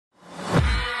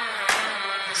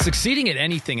Succeeding at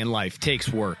anything in life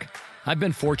takes work. I've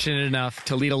been fortunate enough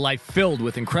to lead a life filled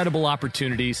with incredible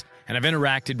opportunities, and I've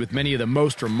interacted with many of the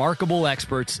most remarkable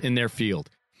experts in their field.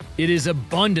 It is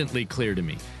abundantly clear to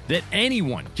me that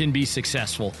anyone can be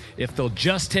successful if they'll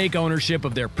just take ownership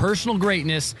of their personal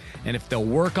greatness and if they'll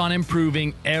work on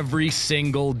improving every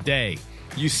single day.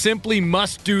 You simply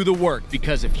must do the work,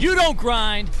 because if you don't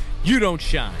grind, you don't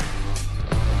shine.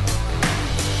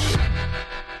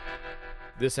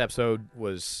 This episode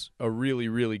was a really,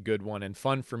 really good one and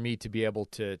fun for me to be able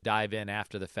to dive in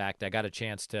after the fact. I got a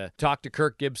chance to talk to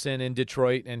Kirk Gibson in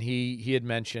Detroit, and he had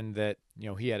mentioned that,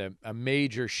 he had a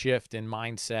major shift in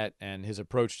mindset and his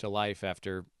approach to life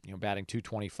after, batting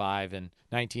 .225 in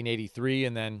 1983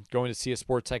 and then going to see a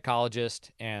sports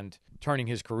psychologist and turning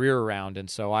his career around. And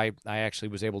so I actually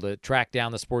was able to track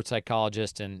down the sports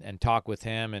psychologist and talk with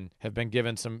him, and have been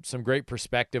given some great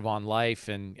perspective on life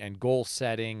and goal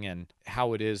setting and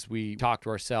how it is we talk to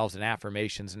ourselves and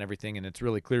affirmations and everything. And it's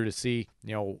really clear to see,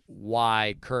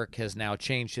 why Kirk has now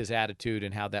changed his attitude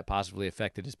and how that positively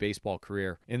affected his baseball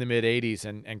career in the mid-'80s.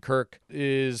 And Kirk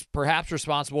is perhaps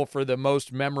responsible for the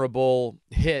most memorable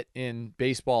hit in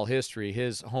baseball history.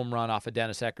 His home run off of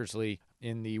Dennis Eckersley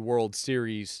in the World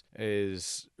Series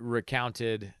is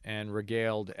recounted and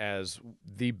regaled as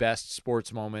the best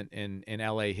sports moment in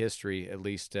LA history, at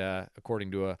least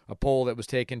according to a poll that was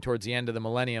taken towards the end of the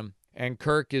millennium. And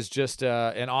Kirk is just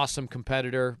an awesome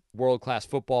competitor, world-class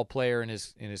football player in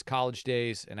his college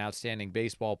days, an outstanding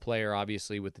baseball player,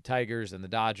 obviously, with the Tigers and the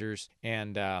Dodgers.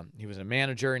 And he was a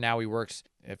manager. Now he works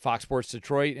at Fox Sports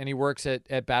Detroit, and he works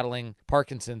at battling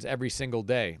Parkinson's every single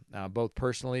day, both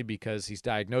personally because he's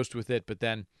diagnosed with it, but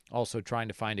then also trying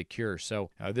to find a cure. So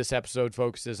this episode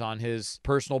focuses on his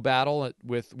personal battle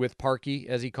with Parky,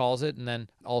 as he calls it, and then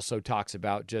also talks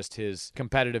about just his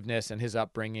competitiveness and his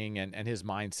upbringing and his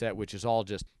mindset, which is all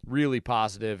just really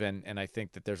positive, and I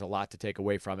think that there's a lot to take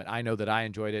away from it. I know that I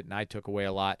enjoyed it, and I took away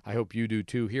a lot. I hope you do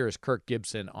too. Here is Kirk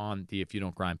Gibson on the If You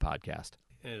Don't Grind podcast.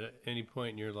 At any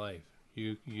point in your life,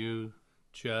 you,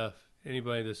 Jeff,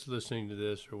 anybody that's listening to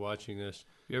this or watching this,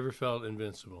 you ever felt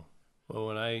invincible? Well,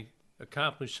 when I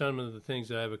accomplished some of the things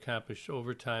that I've accomplished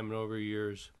over time and over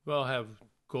years, we all have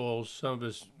goals. Some of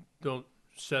us don't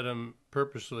set them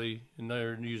purposely, and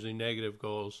they're usually negative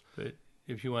goals. But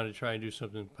if you want to try and do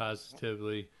something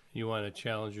positively, you want to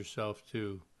challenge yourself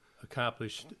to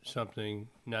accomplish something,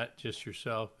 not just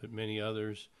yourself, but many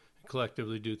others, and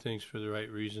collectively do things for the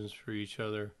right reasons for each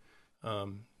other,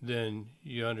 then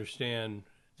you understand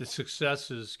the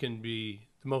successes can be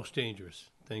the most dangerous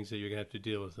things that you're going to have to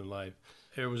deal with in life.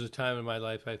 There was a time in my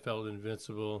life I felt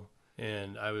invincible,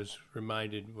 and I was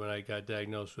reminded when I got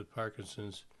diagnosed with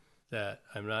Parkinson's that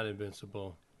I'm not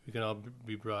invincible. We can all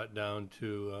be brought down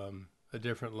to a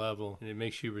different level, and it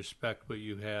makes you respect what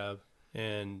you have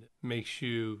and makes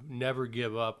you never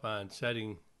give up on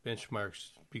setting benchmarks,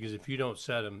 because if you don't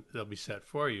set them, they'll be set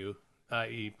for you,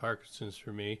 i.e. Parkinson's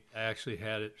for me. I actually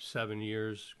had it 7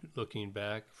 years looking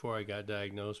back before I got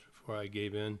diagnosed, before I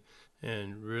gave in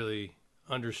and really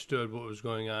understood what was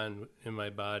going on in my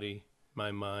body,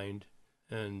 my mind,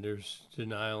 and there's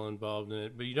denial involved in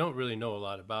it, but you don't really know a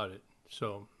lot about it.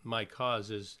 So my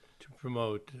cause is to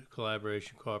promote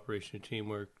collaboration, cooperation, and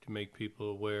teamwork, to make people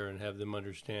aware and have them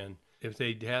understand. If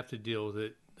they have to deal with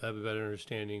it, have a better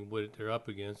understanding what they're up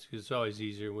against, because it's always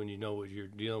easier when you know what you're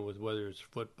dealing with, whether it's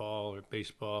football or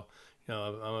baseball.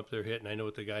 I'm up there hitting. I know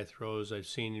what the guy throws. I've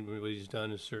seen what he's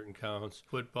done in certain counts.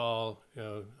 Football,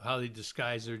 how they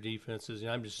disguise their defenses.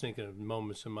 I'm just thinking of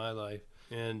moments in my life.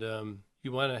 And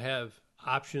you want to have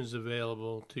options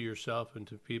available to yourself and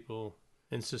to people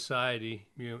in society.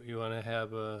 You want to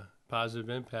have a positive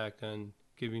impact on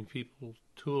giving people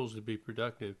tools to be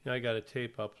productive. I got a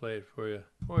tape. I'll play it for you.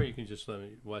 Or you can just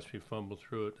watch me fumble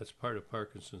through it. That's part of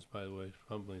Parkinson's, by the way,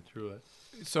 fumbling through it.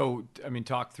 So,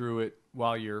 talk through it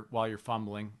while you're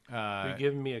fumbling. You're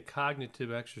giving me a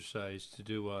cognitive exercise to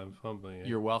do while I'm fumbling.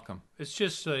 You're welcome. It's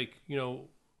just like,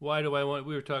 why do I want,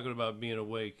 we were talking about being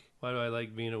awake. Why do I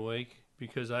like being awake?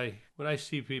 Because when I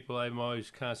see people, I'm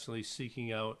always constantly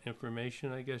seeking out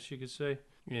information, I guess you could say.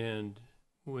 And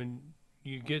when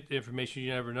you get the information,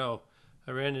 you never know.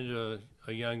 I ran into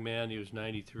a young man. He was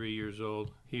 93 years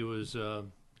old. He was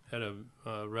at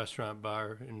a restaurant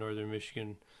bar in northern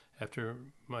Michigan after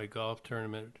my golf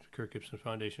tournament, Kirk Gibson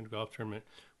Foundation golf tournament.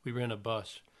 We ran a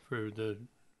bus for the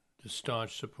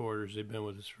staunch supporters. They've been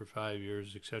with us for 5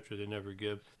 years, etc. They never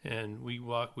give. And we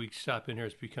stop in here.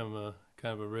 It's become a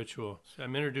kind of a ritual. So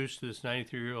I'm introduced to this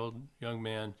 93-year-old young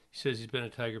man. He says he's been a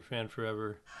Tiger fan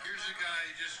forever. Here's a guy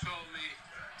who just told me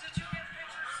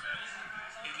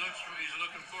he's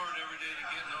looking forward every day to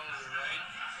getting older, right?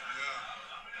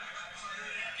 Yeah.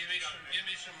 Give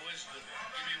me some wisdom.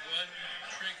 Give me one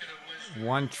trinket of wisdom.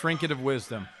 One trinket of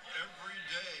wisdom. Every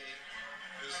day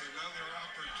is another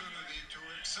opportunity to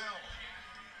excel.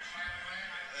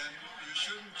 And you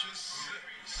shouldn't just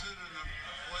sit in a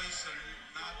place and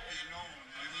not be known.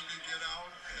 You need to get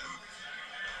out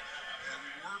and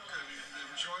work and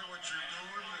enjoy what you're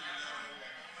doing and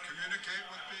communicate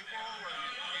with people. And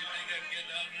you think I'm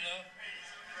getting out enough?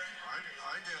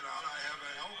 I get out. I have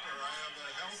a helper. I have a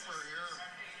helper here.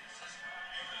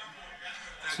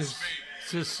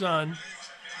 It's his son.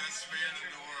 Best man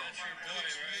in the world. That's your boy,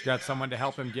 right? He's got someone to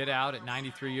help him get out at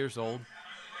 93 years old. You're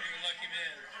a lucky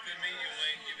man. Good meeting you,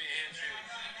 Wayne. Give me a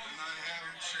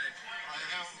handshake.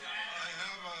 And I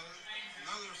have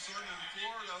another son in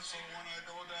Florida, so when I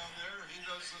go down there, he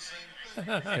does the same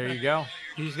thing. There you go.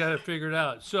 He's got it figured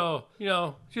out. So,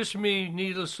 just me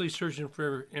needlessly searching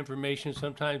for information.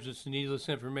 Sometimes it's needless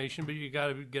information, but you got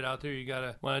to get out there. You got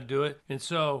to want to do it. And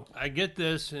so I get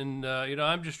this, and,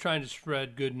 I'm just trying to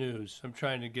spread good news. I'm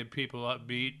trying to get people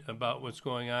upbeat about what's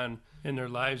going on in their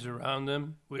lives around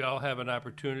them. We all have an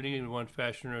opportunity in one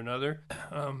fashion or another.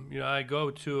 I go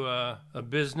to a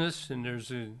business, and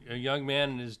there's a young man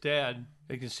and his dad.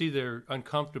 I can see they're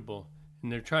uncomfortable.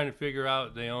 And they're trying to figure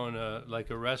out, they own a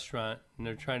restaurant, and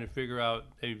they're trying to figure out,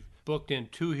 they've booked in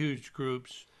 2 huge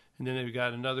groups, and then they've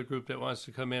got another group that wants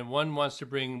to come in. One wants to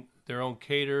bring their own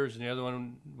caterers, and the other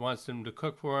one wants them to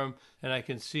cook for them. And I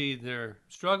can see they're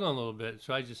struggling a little bit.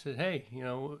 So I just said, hey,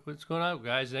 what's going on,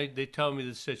 guys? And they tell me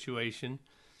the situation.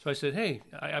 So I said, hey,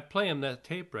 I play them that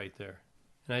tape right there.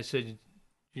 And I said,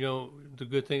 the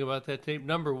good thing about that tape,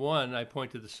 number one, I point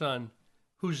to the son,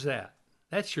 who's that?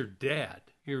 That's your dad.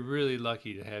 You're really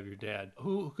lucky to have your dad.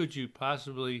 Who could you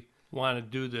possibly want to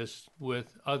do this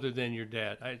with other than your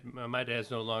dad? My dad's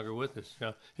no longer with us.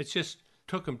 It's just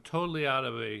took him totally out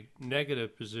of a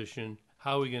negative position.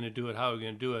 How are we going to do it? How are we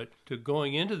going to do it? To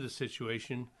going into the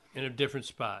situation in a different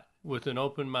spot with an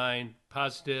open mind,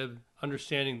 positive,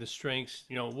 understanding the strengths.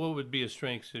 What would be a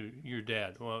strength to your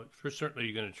dad? Well, first, certainly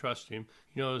you're going to trust him.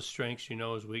 You know his strengths, you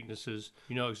know his weaknesses,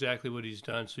 you know exactly what he's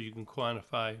done, so you can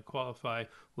qualify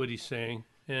what he's saying.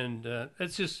 And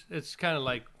it's kind of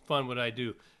like fun what I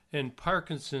do. And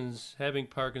having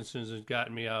Parkinson's has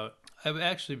gotten me out. I've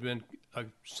actually been a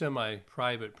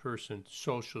semi-private person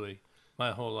socially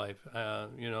my whole life.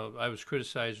 I was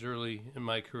criticized early in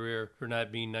my career for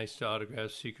not being nice to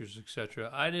autograph seekers, etc.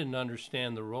 I didn't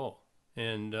understand the role.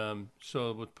 And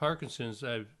so with Parkinson's,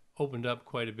 I've opened up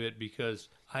quite a bit because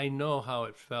I know how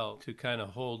it felt to kind of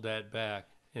hold that back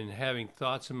and having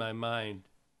thoughts in my mind,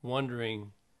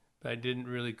 wondering, but I didn't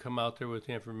really come out there with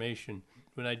the information.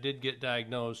 When I did get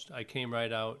diagnosed, I came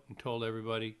right out and told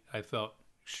everybody. I felt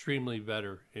extremely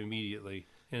better immediately.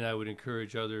 And I would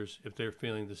encourage others, if they're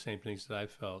feeling the same things that I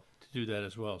felt, to do that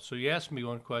as well. So you asked me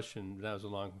one question. That was a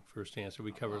long first answer.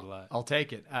 We covered a lot. I'll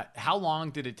take it. How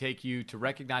long did it take you to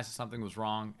recognize that something was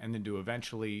wrong and then to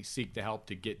eventually seek the help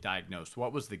to get diagnosed?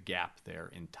 What was the gap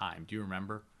there in time? Do you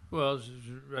remember? Well,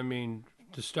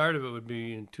 the start of it would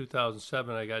be in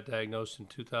 2007. I got diagnosed in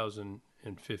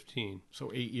 2015.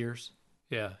 So 8 years?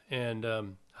 Yeah, and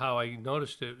how I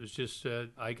noticed it was just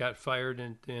I got fired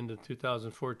in the end of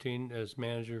 2014 as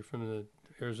manager from the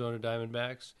Arizona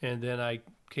Diamondbacks, and then I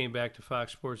came back to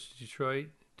Fox Sports Detroit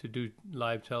to do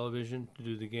live television, to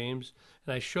do the games,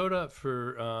 and I showed up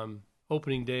for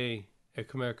opening day at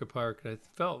Comerica Park, and I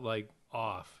felt like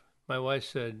off. My wife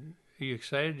said, "Are you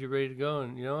excited? You ready to go?"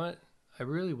 And you know what? I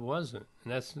really wasn't,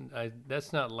 and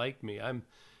that's not like me.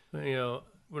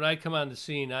 When I come on the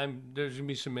scene, there's gonna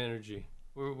be some energy.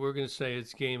 We're going to say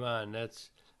it's game on.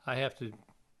 I have to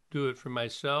do it for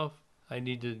myself. I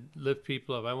need to lift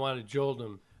people up. I want to jolt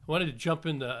them. I wanted to jump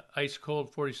in the ice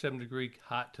cold 47-degree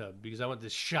hot tub because I want to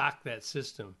shock that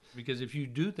system. Because if you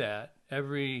do that,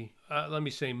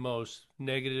 most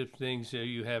negative things that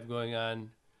you have going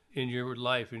on in your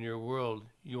life, in your world,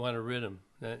 you want to rid them.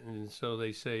 And so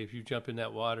they say if you jump in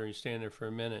that water and you stand there for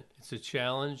a minute, it's a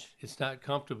challenge. It's not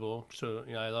comfortable. So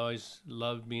I always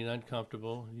loved being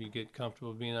uncomfortable. You get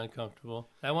comfortable being uncomfortable.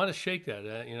 I want to shake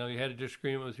that. You had a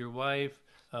disagreement with your wife.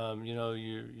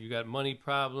 You got money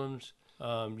problems.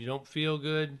 You don't feel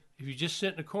good. If you just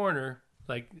sit in a corner,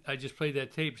 like I just played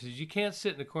that tape, it says you can't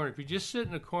sit in a corner. If you just sit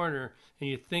in a corner and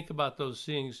you think about those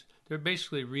things, they're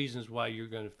basically reasons why you're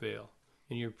going to fail.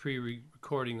 And you're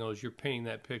pre-recording those, you're painting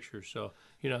that picture. So,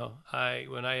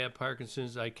 when I had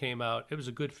Parkinson's, I came out. It was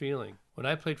a good feeling. When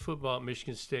I played football at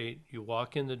Michigan State, you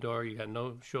walk in the door, you got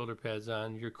no shoulder pads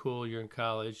on, you're cool, you're in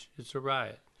college, it's a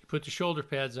riot. You put the shoulder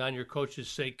pads on, your coaches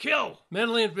say, kill,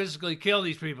 mentally and physically kill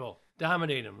these people,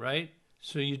 dominate them, right?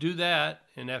 So you do that,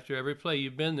 and after every play,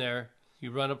 you've been there,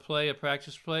 You run a play, a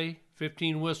practice play,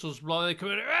 15 whistles blow. They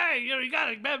come in, hey, you got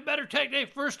to have better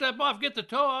technique. First step off, get the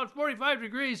toe out, 45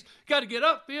 degrees. Got to get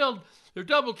upfield. They're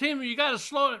double teaming. You got to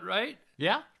slow it, right?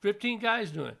 Yeah. 15 guys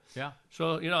doing it. Yeah.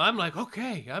 So, I'm like,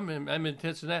 okay, I'm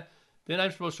intense in that. Then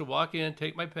I'm supposed to walk in,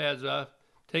 take my pads off,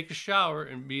 take a shower,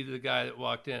 and be the guy that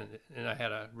walked in. And I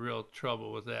had a real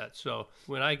trouble with that. So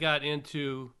when I got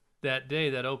into that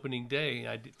day, that opening day,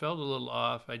 I felt a little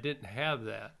off. I didn't have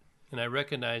that. And I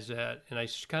recognized that, and I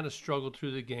kind of struggled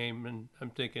through the game, and I'm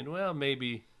thinking, well,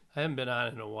 maybe I haven't been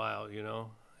on in a while, It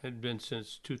had been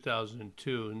since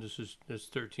 2002, and this is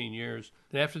 13 years.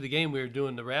 And after the game, we were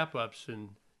doing the wrap-ups, and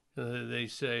they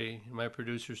say, my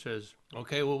producer says,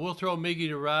 okay, well, we'll throw Miggy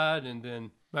to Rod, and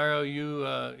then Mario,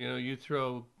 you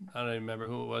throw, I don't even remember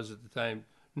who it was at the time.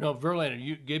 No,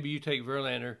 Verlander. Gibby, you take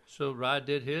Verlander. So Rod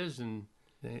did his, and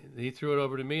he threw it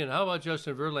over to me. And how about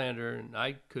Justin Verlander? And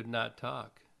I could not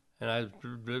talk. And I was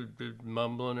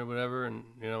mumbling or whatever, and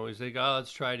he's like, "Oh,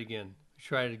 let's try it again." We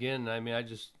tried it again. I mean,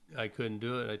 I couldn't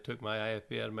do it. I took my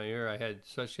IFB out of my ear. I had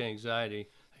such anxiety,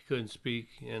 I couldn't speak,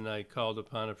 and I called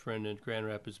upon a friend in Grand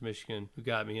Rapids, Michigan, who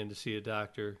got me in to see a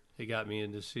doctor. They got me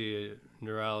in to see a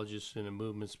neurologist and a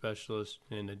movement specialist,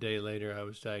 and a day later, I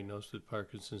was diagnosed with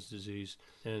Parkinson's disease,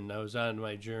 and I was on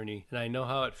my journey. And I know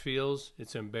how it feels.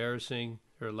 It's embarrassing.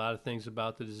 There are a lot of things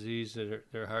about the disease that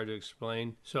are hard to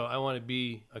explain. So I want to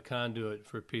be a conduit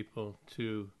for people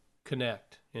to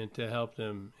connect and to help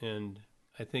them. And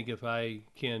I think if I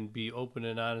can be open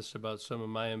and honest about some of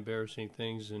my embarrassing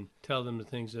things and tell them the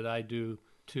things that I do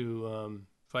to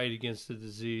fight against the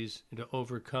disease and to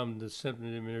overcome the symptoms.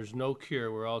 I mean, there's no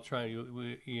cure. We're all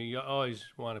trying. You always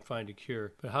want to find a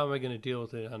cure. But how am I going to deal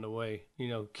with it on the way?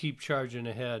 Keep charging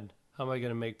ahead. How am I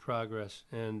going to make progress?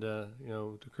 And,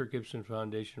 the Kirk Gibson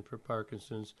Foundation for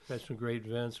Parkinson's had some great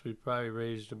events. We've probably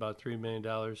raised about $3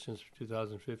 million since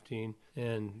 2015.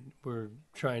 And we're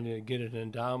trying to get an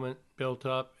endowment built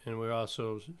up. And we're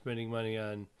also spending money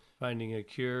on finding a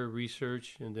cure,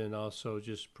 research, and then also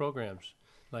just programs.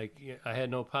 Like, I had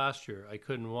no posture. I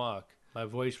couldn't walk. My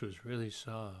voice was really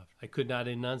soft. I could not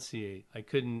enunciate. I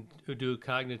couldn't do a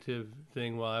cognitive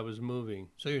thing while I was moving.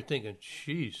 So you're thinking,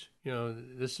 geez,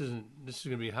 this is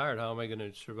going to be hard. How am I going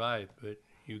to survive? But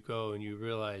you go and you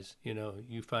realize,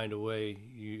 you find a way.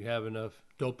 You have enough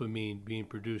dopamine being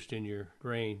produced in your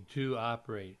brain to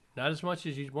operate. Not as much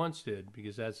as you once did,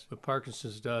 because that's what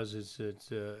Parkinson's does. Is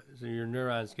your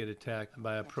neurons get attacked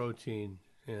by a protein,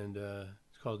 and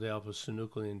it's called the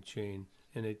alpha-synuclein chain.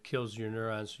 And it kills your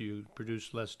neurons, so you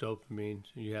produce less dopamine,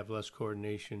 so you have less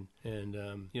coordination, and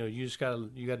you just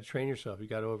gotta train yourself. You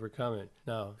gotta overcome it.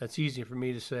 Now, that's easy for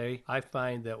me to say. I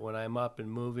find that when I'm up and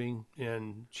moving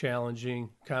and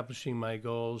challenging, accomplishing my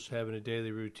goals, having a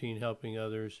daily routine, helping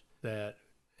others,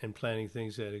 and planning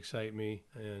things that excite me,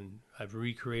 and I've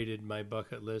recreated my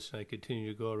bucket list, and I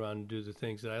continue to go around and do the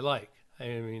things that I like. I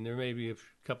mean, there may be a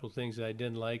couple of things that I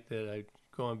didn't like that I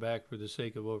going back for the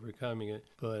sake of overcoming it.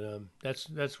 But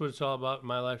that's what it's all about in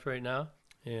my life right now.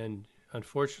 And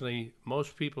unfortunately,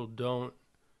 most people don't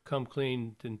come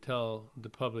clean and tell the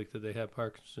public that they have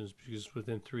Parkinson's, because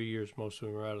within 3 years, most of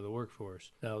them are out of the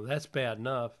workforce. Now, that's bad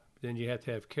enough. Then you have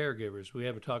to have caregivers. We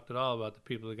haven't talked at all about the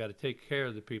people that got to take care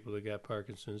of the people that got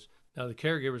Parkinson's. Now, the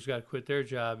caregivers got to quit their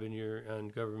job, and you're on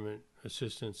government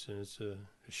assistance, and it's a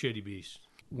shitty beast.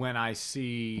 When I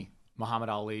see Muhammad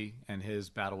Ali and his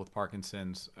battle with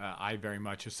Parkinson's, I very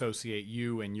much associate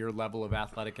you and your level of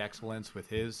athletic excellence with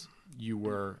his. You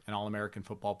were an All-American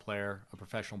football player, a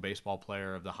professional baseball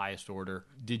player of the highest order.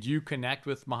 Did you connect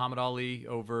with Muhammad Ali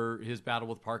over his battle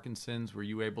with Parkinson's? Were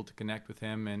you able to connect with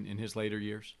him in his later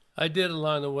years? I did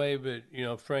along the way, but,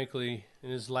 frankly, in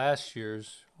his last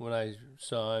years when I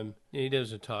saw him, he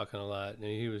wasn't talking a lot. And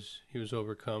he was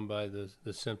overcome by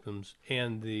the symptoms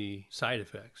and the side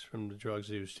effects from the drugs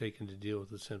that he was taking to deal with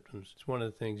the symptoms. It's one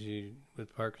of the things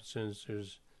with Parkinson's,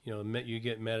 there's, you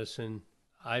get medicine.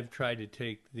 I've tried to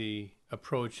take the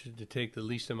approach to take the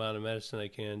least amount of medicine I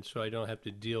can so I don't have to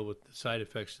deal with the side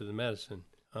effects of the medicine.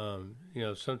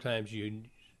 Sometimes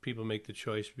people make the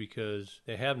choice because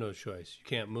they have no choice. You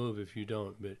can't move if you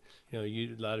don't. But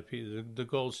a lot of people, the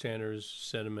gold standard is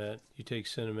Sinemet. You take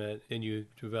Sinemet, and you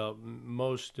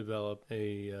develop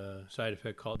a side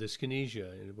effect called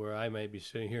dyskinesia, where I might be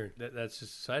sitting here. That's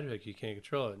just a side effect. You can't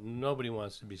control it. Nobody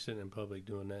wants to be sitting in public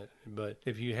doing that. But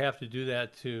if you have to do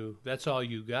that that's all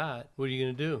you got. What are you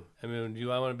going to do? I mean,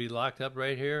 do I want to be locked up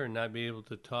right here and not be able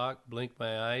to talk, blink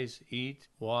my eyes, eat,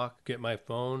 walk, get my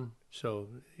phone? So,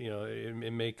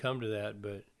 it may come to that,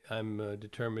 but I'm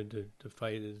determined to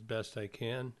fight as best I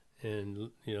can and,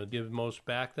 give the most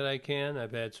back that I can.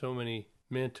 I've had so many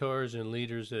mentors and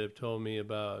leaders that have told me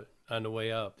about on the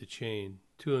way up the chain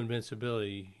to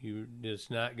invincibility.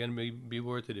 It's not going to be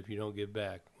worth it if you don't give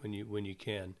back when you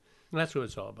can. And that's what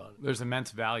it's all about. There's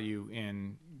immense value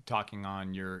in talking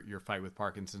on your fight with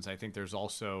Parkinson's. I think there's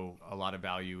also a lot of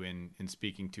value in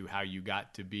speaking to how you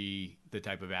got to be the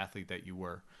type of athlete that you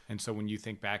were. And so when you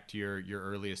think back to your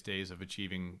earliest days of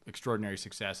achieving extraordinary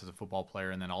success as a football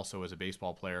player and then also as a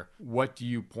baseball player, what do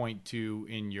you point to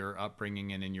in your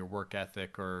upbringing and in your work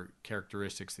ethic or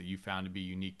characteristics that you found to be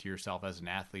unique to yourself as an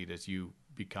athlete as you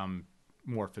become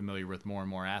more familiar with more and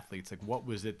more athletes? Like, what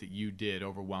was it that you did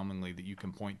overwhelmingly that you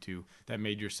can point to that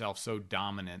made yourself so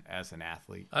dominant as an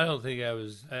athlete? I don't think I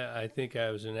was. I think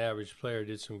I was an average player,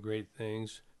 did some great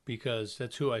things because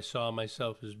that's who I saw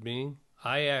myself as being.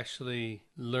 I actually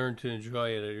learned to enjoy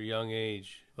it at a young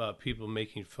age about people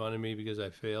making fun of me because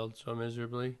I failed so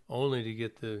miserably, only to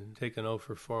get to take an 0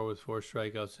 for 4 with 4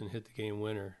 strikeouts and hit the game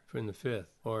winner in the 5th,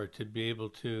 or to be able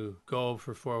to go 0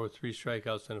 for 4 with 3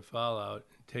 strikeouts and a foul out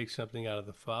and take something out of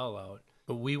the foul out.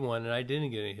 But we won and I didn't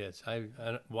get any hits.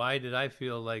 Why did I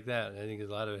feel like that? I think a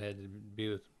lot of it had to be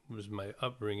with was my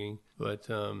upbringing. But,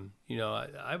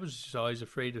 I was just always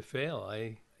afraid to fail.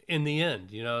 In the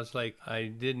end, it's like I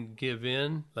didn't give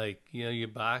in. Like, you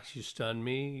box, you stun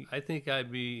me. I think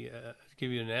I'd be, to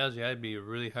give you an analogy, I'd be a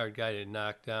really hard guy to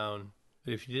knock down.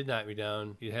 But if you did knock me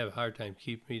down, you'd have a hard time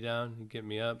keeping me down and get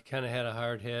me up. Kind of had a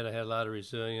hard head. I had a lot of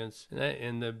resilience.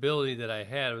 And the ability that I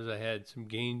had was I had some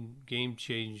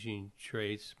game-changing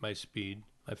traits, my speed,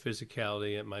 my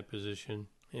physicality at my position,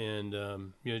 and,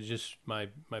 just my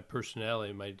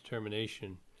personality, my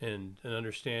determination. And an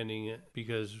understanding,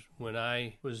 because when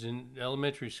I was in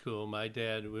elementary school, my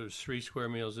dad, it was 3 square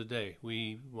meals a day.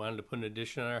 We wanted to put an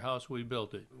addition on our house, we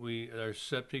built it. Our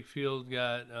septic field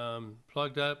got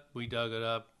plugged up, we dug it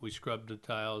up, we scrubbed the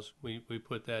tiles, we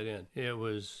put that in. It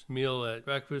was meal at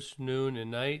breakfast, noon, and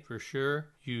night for sure.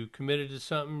 You committed to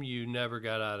something, you never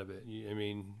got out of it.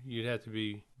 You'd have to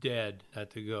be dead not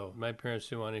to go. My parents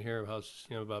didn't want to hear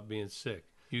about being sick.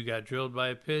 You got drilled by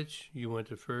a pitch, you went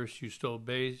to first, you stole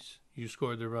base, you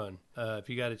scored the run. If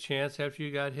you got a chance after you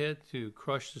got hit to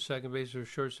crush the second base or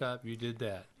shortstop, you did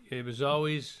that. It was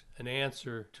always an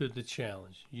answer to the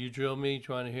challenge. You drilled me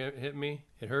trying to hit me.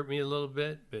 It hurt me a little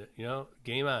bit, but,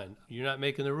 game on. You're not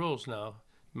making the rules now.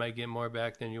 You might get more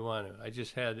back than you want to. I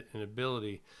just had an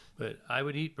ability. But I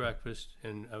would eat breakfast,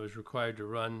 and I was required to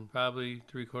run probably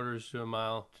 3/4 to a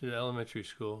mile to elementary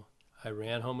school. I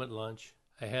ran home at lunch.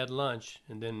 I had lunch,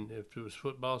 and then if it was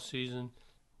football season,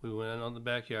 we went on the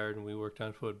backyard and we worked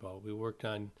on football. We worked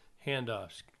on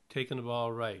handoffs, taking the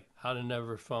ball right, how to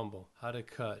never fumble, how to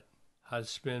cut, how to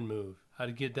spin move, how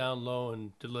to get down low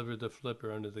and deliver the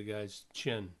flipper under the guy's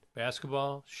chin.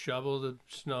 Basketball, shovel the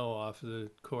snow off of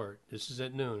the court. This is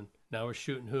at noon. Now we're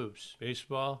shooting hoops.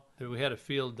 Baseball, we had a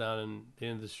field down at the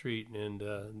end of the street, and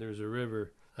there's a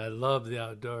river. I love the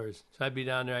outdoors. So I'd be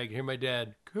down there. I could hear my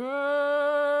dad,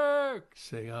 Kirk,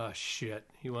 say, oh, shit.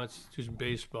 He wants to do some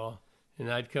baseball. And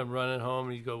I'd come running home,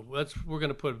 and he'd go, we're going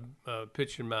to put a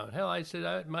pitching mound. Hell, I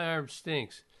said, my arm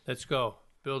stinks. Let's go.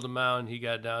 Build a mound. He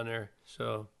got down there.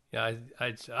 So, yeah,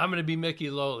 I'm going to be Mickey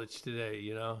Lolich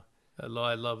today, I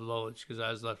love Lolich because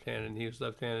I was left-handed and he was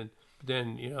left-handed. But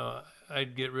then,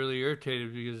 I'd get really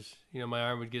irritated because, my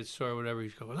arm would get sore or whatever.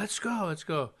 He'd go, let's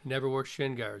go. He never wore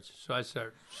shin guards. So I'd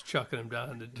start chucking him down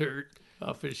in the dirt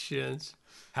off his shins.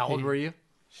 How old were you?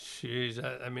 Jeez,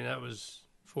 that was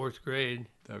 4th grade.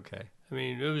 Okay.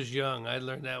 It was young. I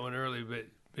learned that one early,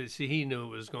 but see, he knew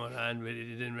what was going on, but it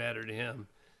didn't matter to him.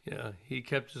 He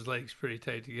kept his legs pretty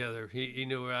tight together. He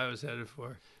knew where I was headed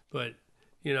for. But,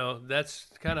 that's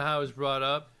kind of how I was brought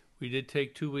up. We did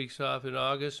take 2 weeks off in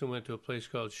August and went to a place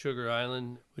called Sugar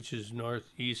Island, which is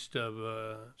northeast of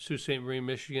Sault Ste. Marie,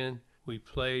 Michigan. We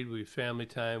played, we had family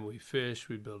time, we fished,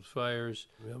 we built fires.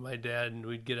 My dad,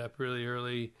 we'd get up really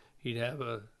early. He'd have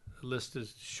a list of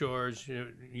chores.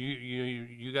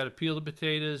 You got to peel the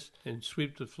potatoes and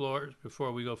sweep the floors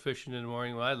before we go fishing in the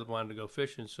morning. Well, I wanted to go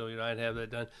fishing, so I'd have that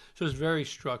done. So it's very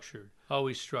structured,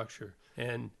 always structure.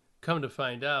 And come to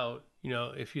find out,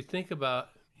 if you think about,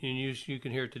 and you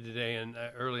can hear it today, and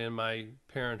early in my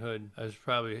parenthood, I was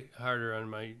probably harder on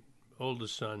my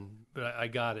oldest son, but I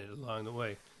got it along the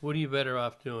way. What are you better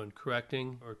off doing,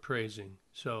 correcting or praising?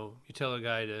 So you tell a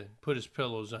guy to put his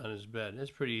pillows on his bed. That's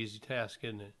a pretty easy task,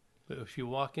 isn't it? But if you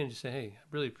walk in and say, hey, I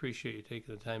really appreciate you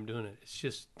taking the time doing it. It's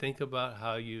just think about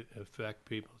how you affect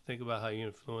people. Think about how you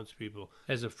influence people.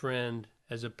 As a friend,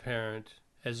 as a parent,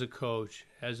 as a coach,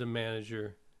 as a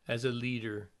manager, as a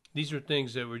leader. These are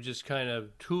things that were just kind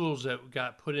of tools that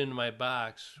got put into my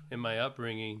box in my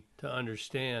upbringing to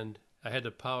understand I had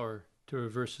the power to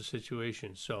reverse the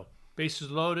situation. So bases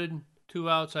loaded, 2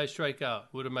 outs, I strike out.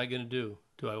 What am I going to do?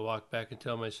 Do I walk back and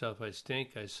tell myself I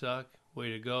stink, I suck, way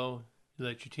to go, you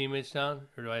let your teammates down?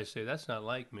 Or do I say, that's not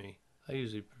like me? I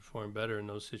usually perform better in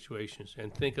those situations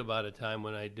and think about a time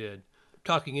when I did.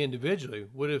 Talking individually,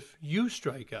 what if you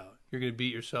strike out? You're going to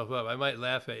beat yourself up. I might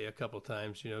laugh at you a couple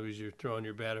times, because you're throwing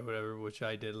your bat or whatever, which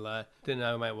I did a lot. Then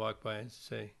I might walk by and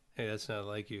say, hey, that's not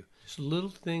like you. Just little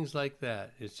things like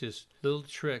that. It's just little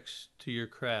tricks to your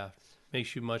craft.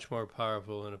 Makes you much more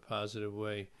powerful in a positive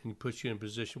way and puts you in a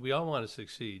position. We all want to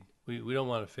succeed. We don't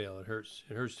want to fail. It hurts.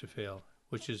 It hurts to fail,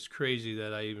 which is crazy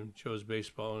that I even chose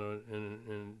baseball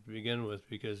and begin with,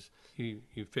 because you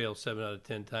fail 7 out of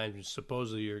 10 times and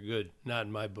supposedly you're good. Not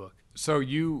in my book. So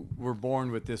you were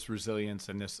born with this resilience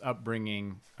and this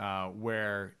upbringing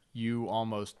where you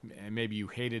almost, maybe you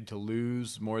hated to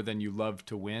lose more than you loved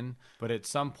to win. But at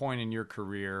some point in your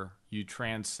career, you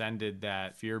transcended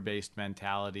that fear-based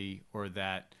mentality or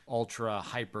that ultra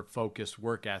hyper-focused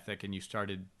work ethic, and you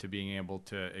started to being able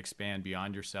to expand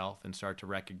beyond yourself and start to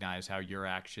recognize how your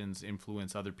actions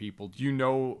influence other people. Do you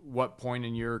know what point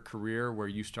in your career where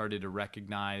you started to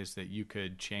recognize that you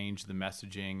could change the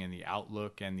messaging and the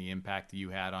outlook and the impact that you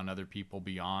had on other people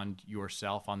beyond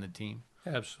yourself on the team?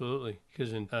 Absolutely,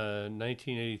 because in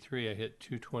 1983 I hit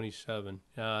 227.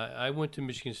 I went to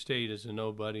Michigan State as a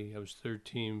nobody. I was third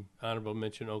team honorable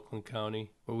mention Oakland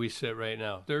County, where we sit right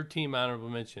now. Third team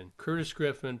honorable mention. Curtis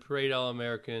Griffin, Parade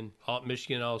All-American,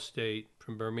 Michigan All-State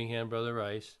from Birmingham, Brother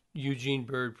Rice. Eugene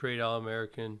Bird, Parade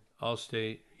All-American,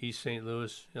 All-State, East St.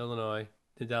 Louis, Illinois.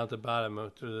 Then down at the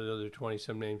bottom, through the other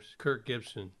 20-some names, Kirk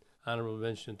Gibson, honorable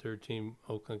mention, third team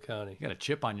Oakland County. You got a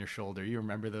chip on your shoulder. You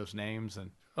remember those names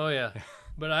and. Oh, yeah.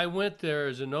 But I went there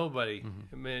as a nobody. Mm-hmm.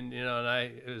 I mean,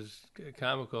 and it was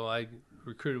comical. I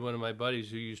recruited one of my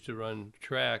buddies who used to run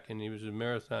track, and he was a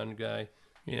marathon guy.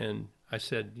 And I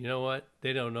said, you know what?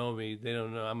 They don't know me. They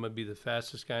don't know. I'm going to be the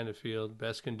fastest guy in the field,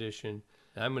 best condition.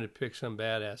 And I'm going to pick some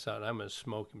badass out, and I'm going to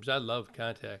smoke him because I love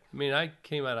contact. I mean, I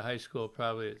came out of high school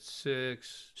probably at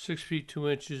 6 feet 2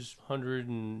 inches,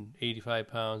 185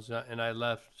 pounds, and I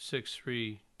left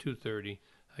 6'3", 230.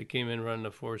 I came in running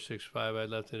a 4.65. I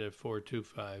left it at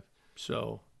 4.25.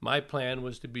 So my plan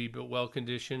was to be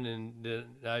well-conditioned, and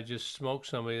I just smoked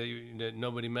somebody that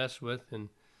nobody messed with. And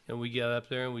we got up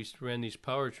there, and we ran these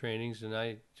power trainings, and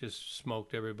I just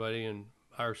smoked everybody. And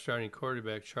our starting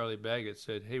quarterback, Charlie Baggett,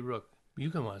 said, hey, Rook, you're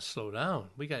going to want to slow down.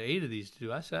 We got 8 of these to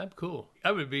do. I said, I'm cool.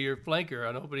 I would be your flanker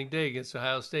on opening day against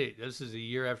Ohio State. This is a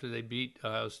year after they beat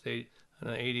Ohio State on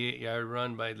an 88-yard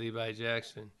run by Levi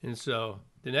Jackson. And so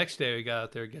the next day we got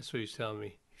out there, guess what he's telling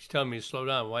me? He's telling me to slow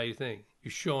down. Why do you think?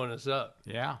 You're showing us up.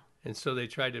 Yeah. And so they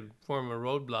tried to form a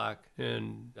roadblock,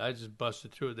 and I just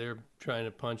busted through it. They were trying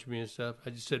to punch me and stuff. I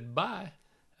just said, bye.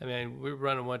 I mean, we were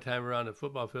running one time around the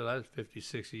football field. I was 50,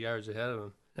 60 yards ahead of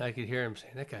him. And I could hear him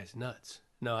saying, that guy's nuts.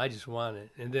 No, I just want it.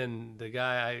 And then the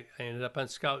guy, I ended up on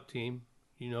scout team.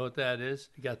 You know what that is?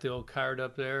 You got the old card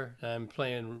up there. I'm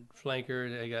playing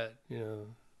flanker. I got,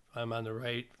 I'm on the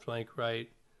right, flank right.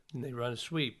 And they run a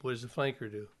sweep. What does the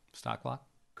flanker do? Stock block?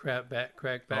 Crack back.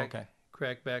 Okay.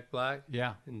 Crack back block.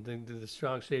 Yeah. And then the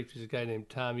strong safety is a guy named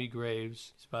Tommy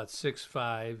Graves. He's about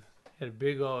 6'5". Had a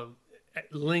big old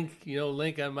Link,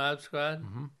 Link on Mob Squad?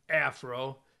 Mm-hmm.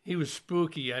 Afro. He was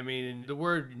spooky. I mean, the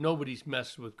word nobody's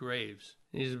messed with Graves.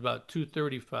 He's about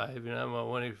 235, and I'm about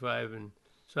 185. And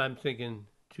so I'm thinking,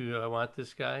 do I want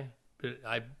this guy? But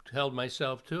I held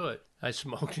myself to it. I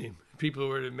smoked him. People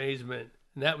were in amazement.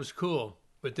 And that was cool.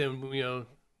 But then, when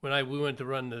we went to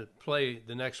run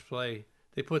the next play,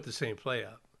 they put the same play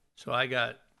up. So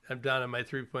I'm down in my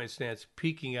three-point stance,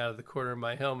 peeking out of the corner of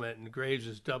my helmet, and Graves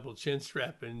is double chin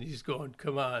strapping, and he's going,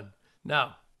 come on.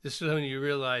 Now, this is when you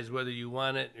realize whether you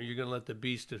want it or you're going to let the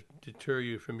beast deter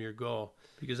you from your goal.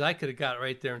 Because I could have got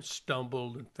right there and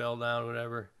stumbled and fell down,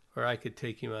 whatever, or I could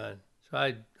take him on.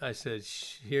 So I said,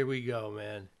 here we go,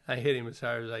 man. I hit him as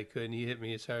hard as I could, and he hit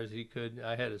me as hard as he could.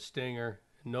 I had a stinger.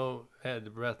 Had the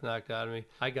breath knocked out of me.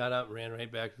 I got up and ran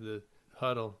right back to the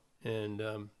huddle. And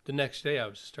the next day I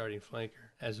was a starting flanker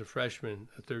as a freshman,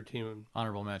 a third team.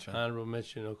 Honorable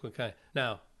mention, Oakland County.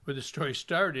 Now, where the story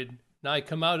started, now I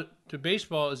come out to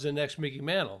baseball as the next Mickey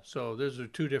Mantle. So those are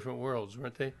two different worlds,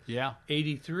 weren't they? Yeah.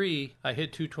 83, I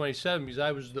hit 227 because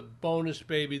I was the bonus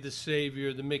baby, the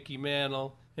savior, the Mickey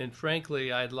Mantle. And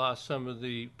frankly, I'd lost some of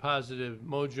the positive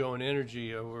mojo and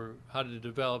energy over how to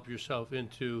develop yourself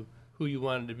into who you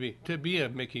wanted to be a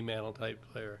Mickey Mantle type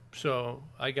player. So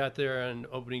I got there on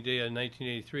opening day of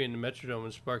 1983 in the Metrodome,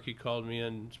 and Sparky called me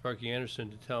in, Sparky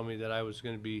Anderson, to tell me that I was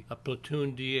going to be a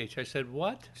platoon DH. I said,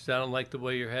 what? He said, I don't like the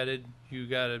way you're headed. You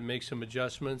got to make some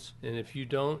adjustments, and if you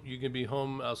don't, you can be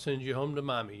home. I'll send you home to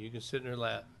mommy. You can sit in her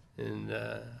lap. And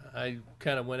I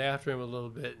kind of went after him a little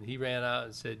bit, and he ran out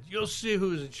and said, you'll see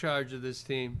who's in charge of this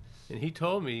team. And he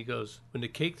told me, he goes, when the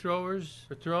cake throwers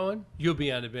are throwing, you'll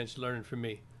be on the bench learning from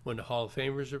me. When the Hall of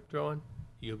Famers are throwing,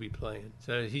 you'll be playing.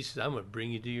 So he said, I'm going to bring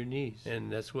you to your knees.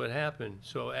 And that's what happened.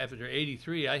 So after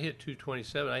 83, I hit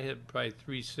 227. I hit probably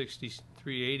 360,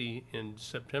 380 in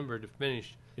September to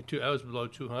finish. I was below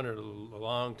 200 a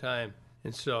long time.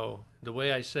 And so the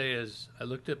way I say is, I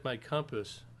looked at my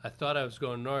compass. I thought I was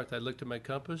going north. I looked at my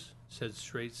compass, said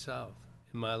straight south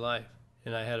in my life.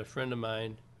 And I had a friend of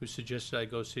mine who suggested I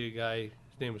go see a guy.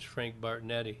 His name was Frank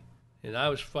Bartonetti. And I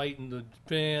was fighting the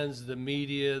fans, the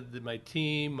media, my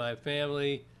team, my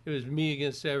family. It was me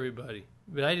against everybody.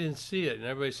 But I didn't see it. And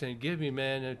everybody's saying, give me,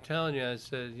 man. I'm telling you. I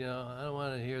said, I don't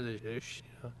want to hear this.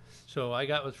 So I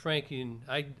got with Frankie, and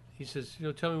he says,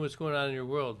 tell me what's going on in your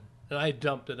world. And I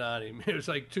dumped it on him. It was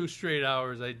like 2 straight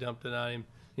hours I dumped it on him.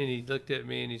 And he looked at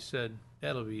me and he said,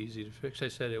 that'll be easy to fix. I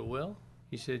said, it will?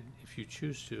 He said, if you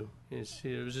choose to. And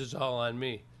it was just all on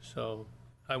me. So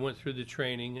I went through the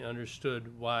training and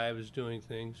understood why I was doing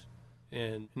things.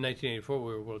 And in 1984,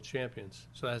 we were world champions.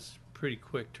 So that's a pretty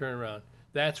quick turnaround.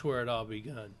 That's where it all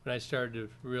begun. When I started to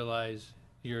realize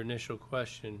your initial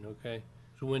question, okay?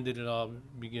 So when did it all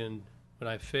begin? When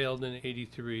I failed in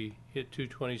 83, hit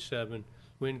 227,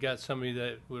 went and got somebody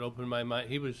that would open my mind.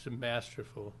 He was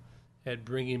masterful at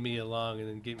bringing me along and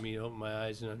then getting me to open my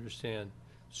eyes and understand.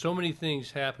 So many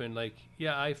things happened. Like,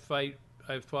 yeah, I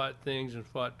fought things and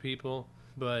fought people,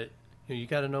 but you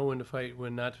got to know when to fight,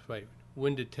 when not to fight,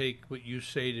 when to take what you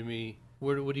say to me.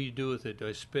 What do you do with it? Do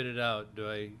I spit it out? Do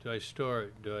I store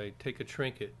it? Do I take a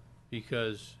trinket?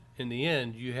 Because in the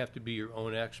end, you have to be your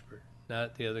own expert,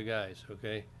 not the other guys.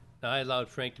 Okay. Now I allowed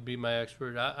Frank to be my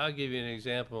expert. I'll give you an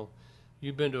example.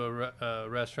 You've been to a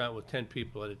restaurant with 10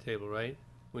 people at a table, right?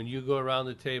 When you go around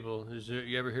the table,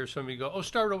 you ever hear somebody go, oh,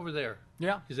 start over there?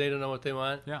 Yeah. Because they don't know what they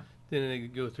want? Yeah. Then they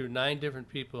go through 9 different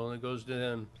people, and it goes to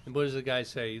them. And what does the guy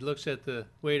say? He looks at the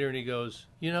waiter, and he goes,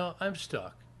 I'm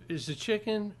stuck. Is the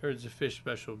chicken or is the fish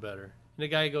special better? And the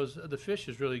guy goes, the fish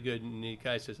is really good. And the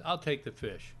guy says, I'll take the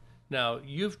fish. Now,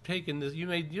 you've taken this. You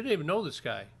didn't even know this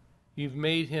guy. You've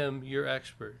made him your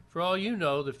expert. For all you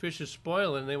know, the fish is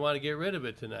spoiling, and they want to get rid of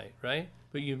it tonight, right?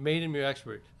 But you've made him your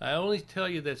expert. I only tell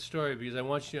you that story because I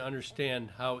want you to understand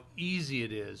how easy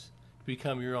it is to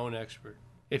become your own expert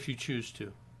if you choose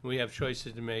to. We have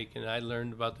choices to make, and I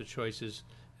learned about the choices,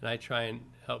 and I try and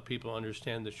help people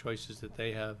understand the choices that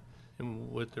they have and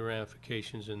what the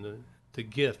ramifications and the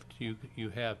gift you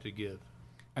have to give.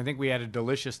 I think we had a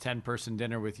delicious 10-person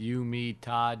dinner with you, me,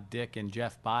 Todd, Dick, and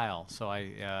Jeff Bile. So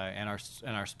and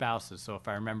our spouses. So if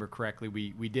I remember correctly,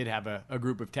 we did have a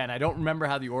group of 10. I don't remember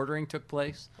how the ordering took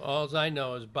place. All I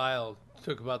know is Bile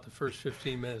took about the first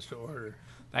 15 minutes to order.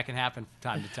 That can happen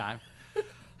from time to time.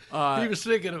 He was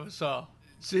thinking of us all.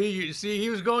 See, he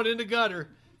was going in the gutter.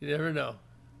 You never know.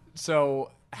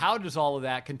 So how does all of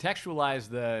that contextualize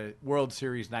the World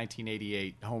Series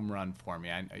 1988 home run for me?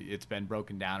 It's been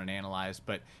broken down and analyzed,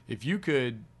 but if you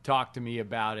could talk to me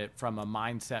about it from a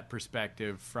mindset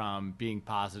perspective, from being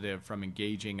positive, from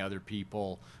engaging other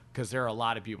people, because there are a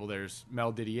lot of people. There's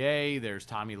Mel Didier, there's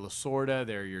Tommy Lasorda,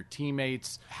 they're your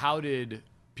teammates. How did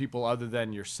people other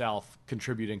than yourself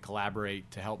contribute and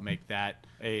collaborate to help make that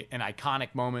an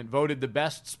iconic moment? Voted the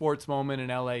best sports moment in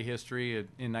LA history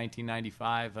in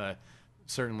 1995.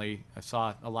 Certainly, I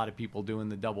saw a lot of people doing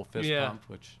the double fist pump,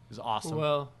 which is awesome.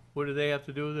 Well, what do they have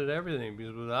to do with it? Everything,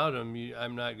 because without them,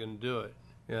 I'm not going to do it.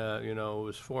 It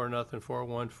was 4-0,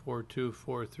 4-1,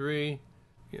 4-2,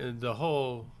 4-3. The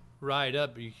whole ride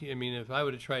up. If I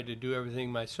would have tried to do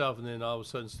everything myself and then all of a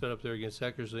sudden stood up there against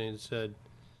Eckersley and said,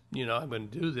 I'm going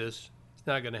to do this, it's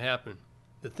not going to happen.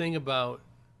 The thing about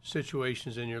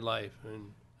situations in your life,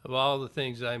 and of all the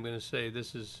things I'm going to say,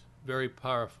 this is very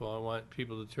powerful. I want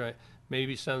people to try.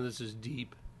 Maybe some of this is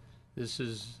deep. This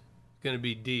is going to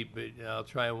be deep, but I'll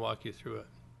try and walk you through it.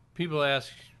 People have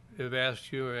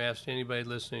asked you or asked anybody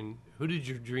listening, who did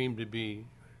you dream to be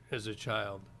as a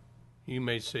child? You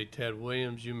may say Ted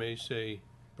Williams. You may say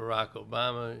Barack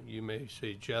Obama. You may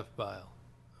say Jeff Bile.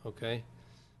 Okay?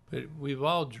 But we've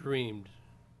all dreamed,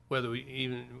 whether we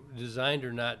even designed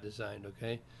or not designed,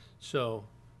 okay? So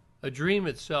a dream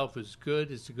itself is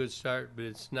good. It's a good start, but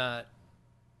it's not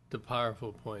the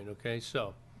powerful point, okay?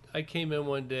 So I came in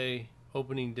one day,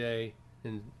 opening day,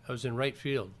 and I was in right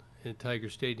field. at Tiger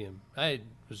Stadium. I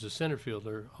was a center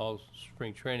fielder all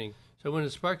spring training. So I went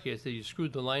to Sparky. I said, you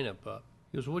screwed the lineup up.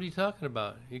 He goes, what are you talking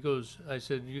about? He goes, I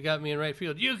said, you got me in right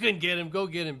field. You can get him. Go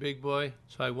get him, big boy.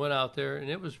 So I went out there, and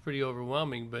it was pretty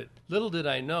overwhelming. But little did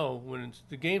I know, when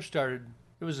the game started,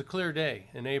 it was a clear day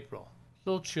in April. A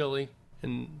little chilly.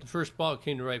 And the first ball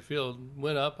came to right field,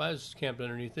 went up. I was camped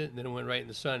underneath it, and then it went right in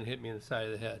the sun and hit me in the side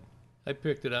of the head. I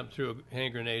picked it up, threw a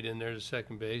hand grenade in there to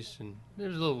second base, and there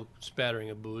was a little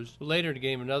spattering of booze. Later in the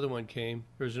game, another one came.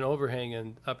 There was an overhang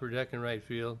in upper deck in right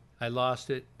field. I lost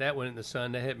it. That went in the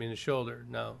sun. That hit me in the shoulder.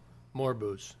 Now, more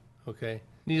booze, okay?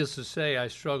 Needless to say, I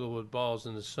struggled with balls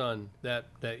in the sun that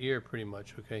year pretty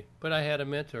much, okay? But I had a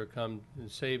mentor come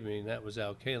and save me, and that was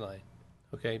Al Kaline,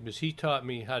 okay? Because he taught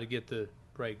me how to get the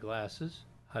bright glasses,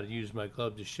 how to use my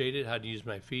glove to shade it, how to use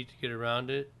my feet to get around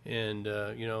it, and,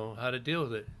 how to deal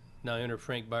with it. Now enter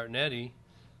Frank Bartonetti.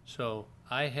 So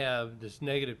I have this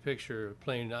negative picture of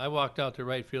playing. I walked out to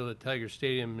right field at Tiger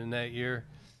Stadium in that year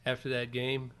after that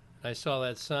game. I saw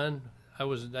that sun. I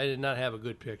did not have a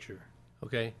good picture,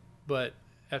 okay? But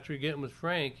after getting with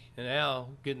Frank and Al,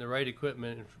 getting the right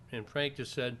equipment, and Frank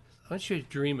just said, why don't you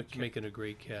dream of making a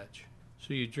great catch?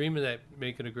 So you dream of that,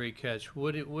 making a great catch.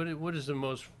 What is the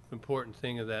most important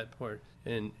thing of that part?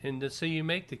 And let's say you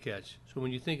make the catch. So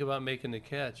when you think about making the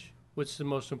catch, what's the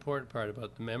most important part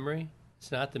about the memory?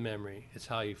 It's not the memory. It's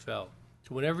how you felt.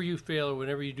 So whenever you fail or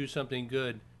whenever you do something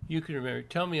good, you can remember.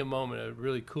 Tell me a moment, a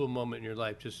really cool moment in your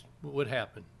life. Just what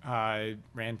happened? I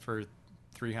ran for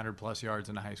 300-plus yards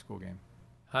in a high school game.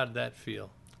 How did that feel?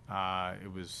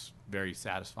 It was very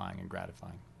satisfying and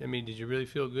gratifying. I mean, did you really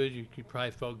feel good? You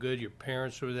probably felt good. Your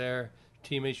parents were there.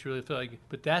 Teammates really felt like it.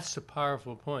 But that's the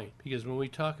powerful point, because when we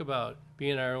talk about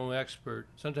being our own expert,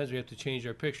 sometimes we have to change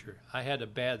our picture. I had a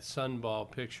bad sunball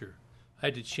picture. I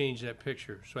had to change that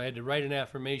picture. So I had to write an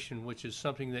affirmation, which is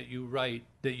something that you write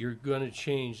that you're going to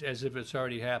change as if it's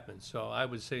already happened. So I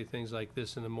would say things like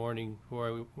this in the morning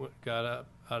before I got up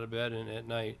out of bed, and at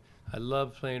night. I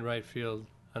love playing right field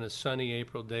on a sunny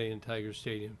April day in Tiger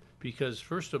Stadium because,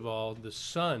 first of all, the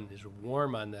sun is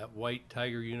warm on that white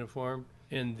Tiger uniform,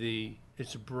 and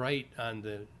it's bright on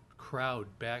the crowd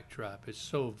backdrop. It's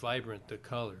so vibrant, the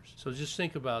colors. So just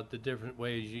think about the different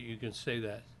ways you can say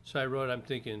that. So I wrote, I'm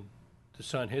thinking, the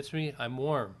sun hits me, I'm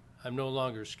warm. I'm no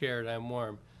longer scared, I'm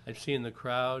warm. I'm seeing the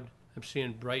crowd, I'm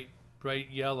seeing bright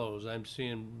yellows, I'm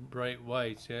seeing bright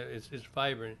whites. Yeah, it's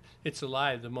vibrant. It's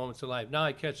alive, the moment's alive. Now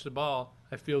I catch the ball,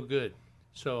 I feel good.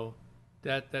 So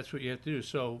that's what you have to do.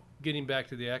 So getting back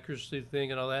to the accuracy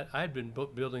thing and all that, I'd been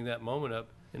building that moment up.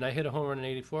 And I hit a home run in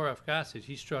 84 off Gossage.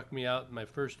 He struck me out in my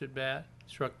first at-bat,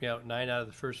 struck me out 9 out of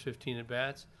the first 15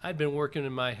 at-bats. I'd been working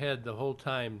in my head the whole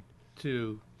time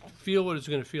to feel what it's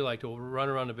going to feel like to run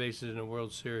around the bases in a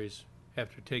World Series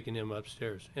after taking him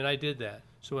upstairs. And I did that.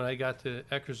 So when I got to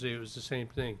Eckersley, it was the same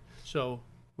thing. So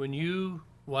when you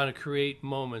want to create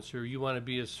moments, or you want to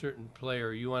be a certain player,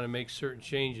 or you want to make certain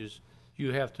changes,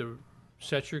 you have to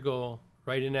set your goal,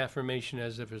 write an affirmation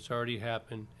as if it's already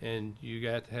happened, and you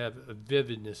got to have a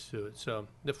vividness to it. So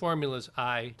the formula is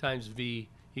I times V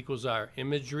equals R.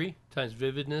 Imagery times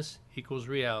vividness equals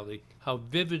reality. How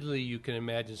vividly you can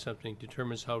imagine something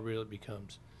determines how real it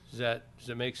becomes. Does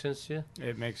that make sense to you?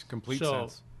 It makes complete so,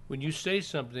 sense. When you say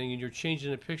something and you're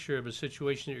changing a picture of a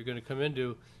situation that you're going to come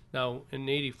into, now in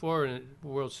 '84 in the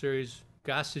World Series,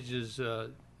 Gossage's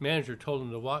manager told him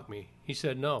to walk me. He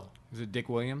said no. Is it Dick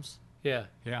Williams? Yeah.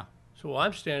 Yeah. So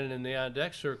I'm standing in the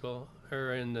on-deck circle,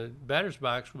 or in the batter's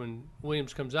box when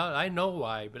Williams comes out. I know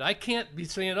why, but I can't be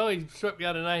saying, oh, he struck me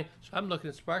out of 9. So I'm looking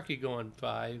at Sparky going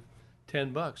 $5,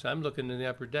 $10. I'm looking in the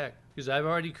upper deck because I've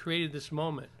already created this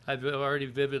moment. I've already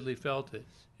vividly felt it.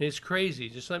 And it's crazy.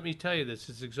 Just let me tell you this.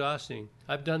 It's exhausting.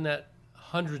 I've done that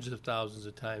hundreds of thousands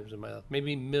of times in my life,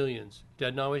 maybe millions. It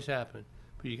doesn't always happen,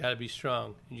 but you got to be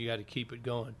strong and you got to keep it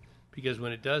going. Because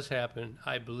when it does happen,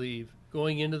 I believe,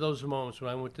 going into those moments when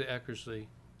I went to Eckersley,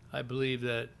 I believe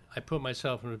that I put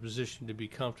myself in a position to be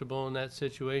comfortable in that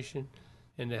situation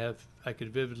and I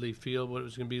could vividly feel what it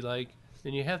was going to be like.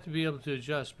 And you have to be able to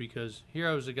adjust, because here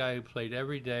I was a guy who played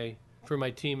every day for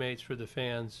my teammates, for the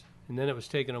fans, and then it was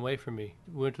taken away from me.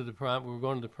 We were going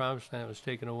to the promised land, it was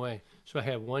taken away. So I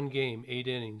had one game, 8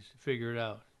 innings to figure it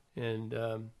out. And,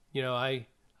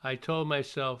 I told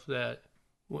myself that,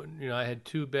 I had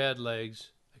 2 bad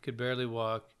legs. I could barely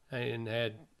walk and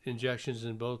had injections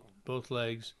in both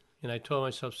legs. And I told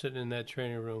myself, sitting in that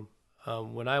training room,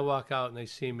 when I walk out and they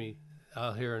see me,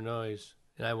 I'll hear a noise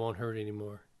and I won't hurt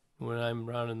anymore. When I'm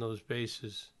rounding those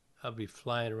bases, I'll be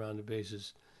flying around the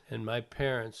bases. And my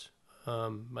parents,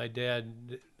 my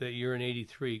dad, that year in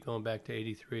 83, going back to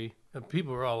 83,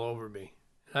 people were all over me.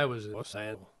 I was a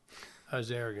animal. I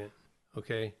was arrogant,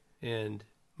 okay? And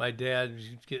my dad was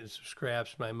getting some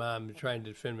scraps, my mom trying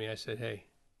to defend me. I said, hey,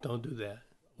 don't do that.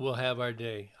 We'll have our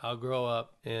day. I'll grow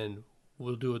up, and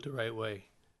we'll do it the right way.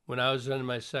 When I was on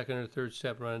my second or third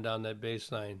step running down that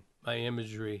baseline, my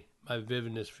imagery, my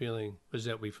vividness feeling was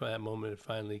that that moment had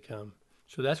finally come.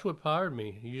 So that's what powered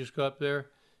me. You just go up there,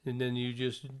 and then you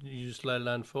just let it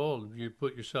unfold. You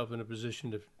put yourself in a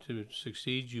position to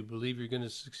succeed. You believe you're going to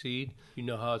succeed. You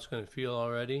know how it's going to feel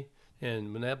already.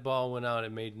 And when that ball went out,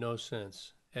 it made no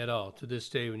sense at all. To this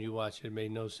day, when you watch it, it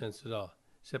made no sense at all.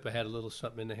 Except I had a little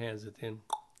something in the hands at the end.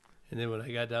 And then when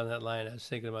I got down that line, I was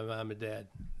thinking of my mom and dad.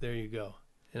 There you go.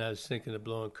 And I was thinking of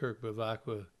blowing Kirk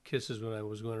Bavacqua kisses when I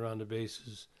was going around the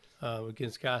bases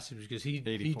against Gossage, because he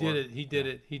did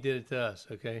it to us.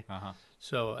 Okay. Uh-huh.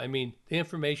 So I mean, the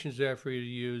information's there for you to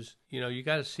use. You know, you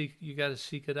got to seek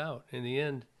it out. In the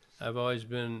end, I've always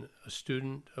been a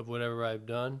student of whatever I've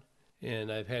done,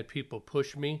 and I've had people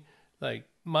push me. Like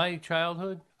my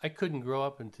childhood, I couldn't grow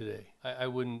up in today. I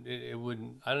wouldn't. It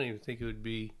wouldn't. I don't even think it would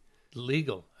be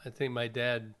legal. I think my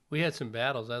dad. We had some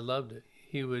battles. I loved it.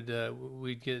 He would.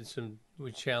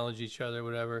 We'd challenge each other,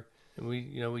 whatever. And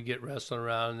we'd get wrestling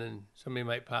around, and somebody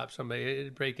might pop somebody.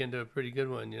 It'd break into a pretty good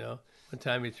one, you know. One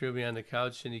time he threw me on the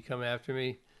couch, and he come after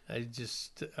me. I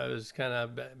was kind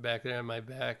of back there on my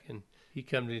back, and he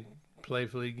come to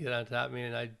playfully get on top of me,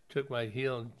 and I took my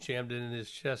heel and jammed it in his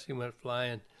chest. He went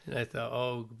flying, and I thought,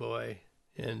 oh, boy.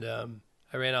 And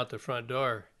I ran out the front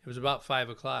door. It was about 5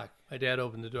 o'clock. My dad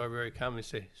opened the door very calmly and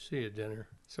said, see you at dinner.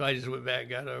 So I just went back and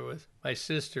got over with. My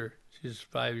sister, she's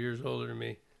 5 years older than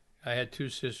me. I had two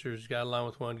sisters, got along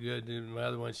with one good, and my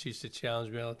other one, she used to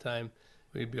challenge me all the time.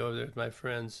 We'd be over there with my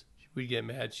friends. We'd get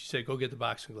mad. She said, go get the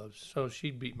boxing gloves. So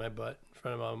she'd beat my butt in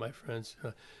front of all my friends.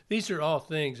 These are all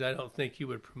things I don't think you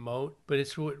would promote, but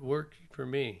it's what worked for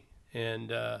me.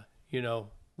 And,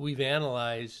 we've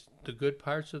analyzed the good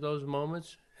parts of those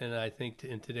moments, and I think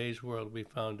in today's world we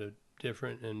found a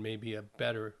different and maybe a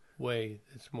better way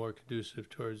that's more conducive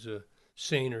towards a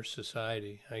saner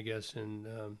society, I guess, and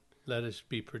let us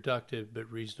be productive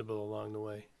but reasonable along the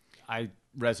way. I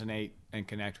resonate and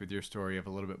connect with your story of a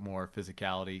little bit more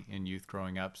physicality in youth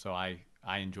growing up, so I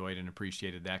enjoyed and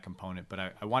appreciated that component.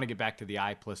 But I want to get back to the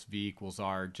I plus V equals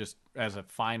R just as a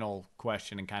final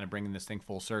question and kind of bringing this thing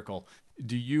full circle.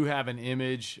 Do you have an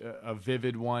image, a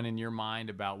vivid one in your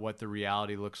mind about what the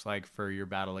reality looks like for your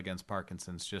battle against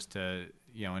Parkinson's, just to,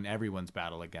 in everyone's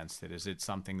battle against it? Is it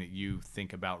something that you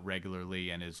think about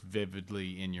regularly and is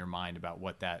vividly in your mind about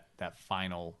what that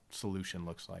final solution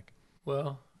looks like?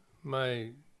 Well,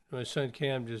 my son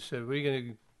Cam just said, we're going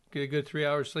to get a good 3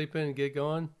 hours sleep in and get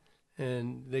going.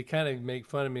 And they kind of make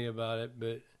fun of me about it,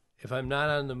 but if I'm not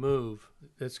on the move,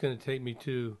 that's going to take me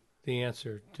to the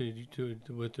answer to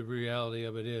what the reality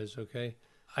of it is, okay?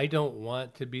 I don't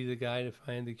want to be the guy to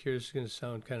find the cure. This is going to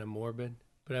sound kind of morbid,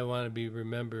 but I want to be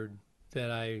remembered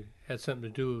that I had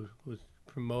something to do with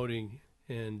promoting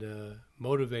and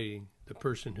motivating the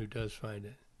person who does find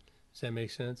it. Does that make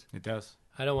sense? It does.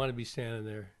 I don't want to be standing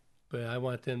there, but I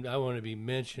want to be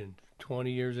mentioned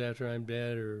 20 years after I'm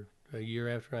dead, or a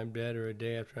year after I'm dead, or a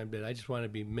day after I'm dead. I just want to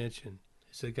be mentioned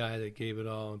as the guy that gave it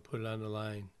all and put it on the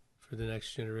line for the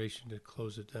next generation to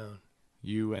close it down.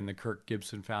 You and the Kirk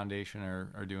Gibson Foundation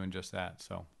are doing just that,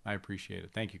 so I appreciate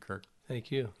it. Thank you, Kirk.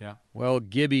 Thank you. Yeah. Well,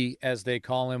 Gibby, as they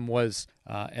call him, was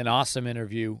an awesome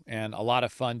interview and a lot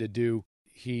of fun to do.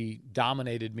 He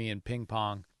dominated me in ping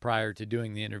pong prior to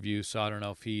doing the interview, so I don't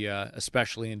know if he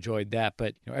especially enjoyed that.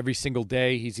 But every single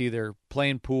day he's either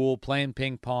playing pool, playing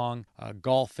ping pong,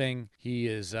 golfing. He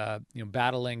is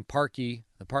battling Parky,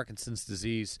 the Parkinson's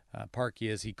disease, Parky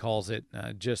as he calls it,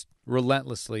 just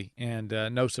relentlessly. And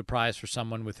no surprise for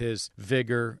someone with his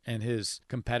vigor and his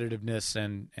competitiveness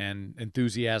and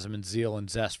enthusiasm and zeal and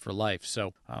zest for life.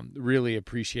 So really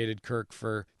appreciated Kirk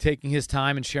for taking his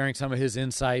time and sharing some of his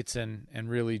insights and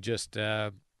really just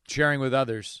sharing with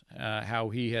others how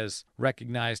he has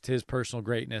recognized his personal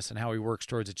greatness and how he works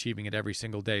towards achieving it every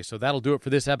single day. So that'll do it for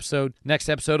this episode. Next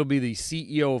episode will be the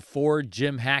CEO of Ford,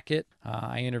 Jim Hackett.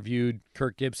 I interviewed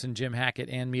Kirk Gibson, Jim Hackett,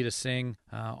 and Mita Singh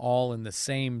all in the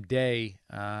same day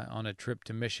on a trip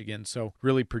to Michigan. So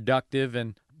really productive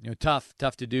and tough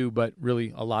to do, but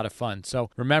really a lot of fun. So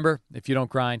remember, if you don't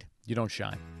grind, you don't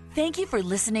shine. Thank you for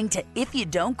listening to If You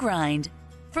Don't Grind.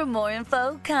 For more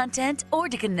info, content, or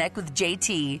to connect with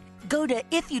JT, go to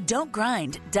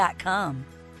ifyoudon'tgrind.com.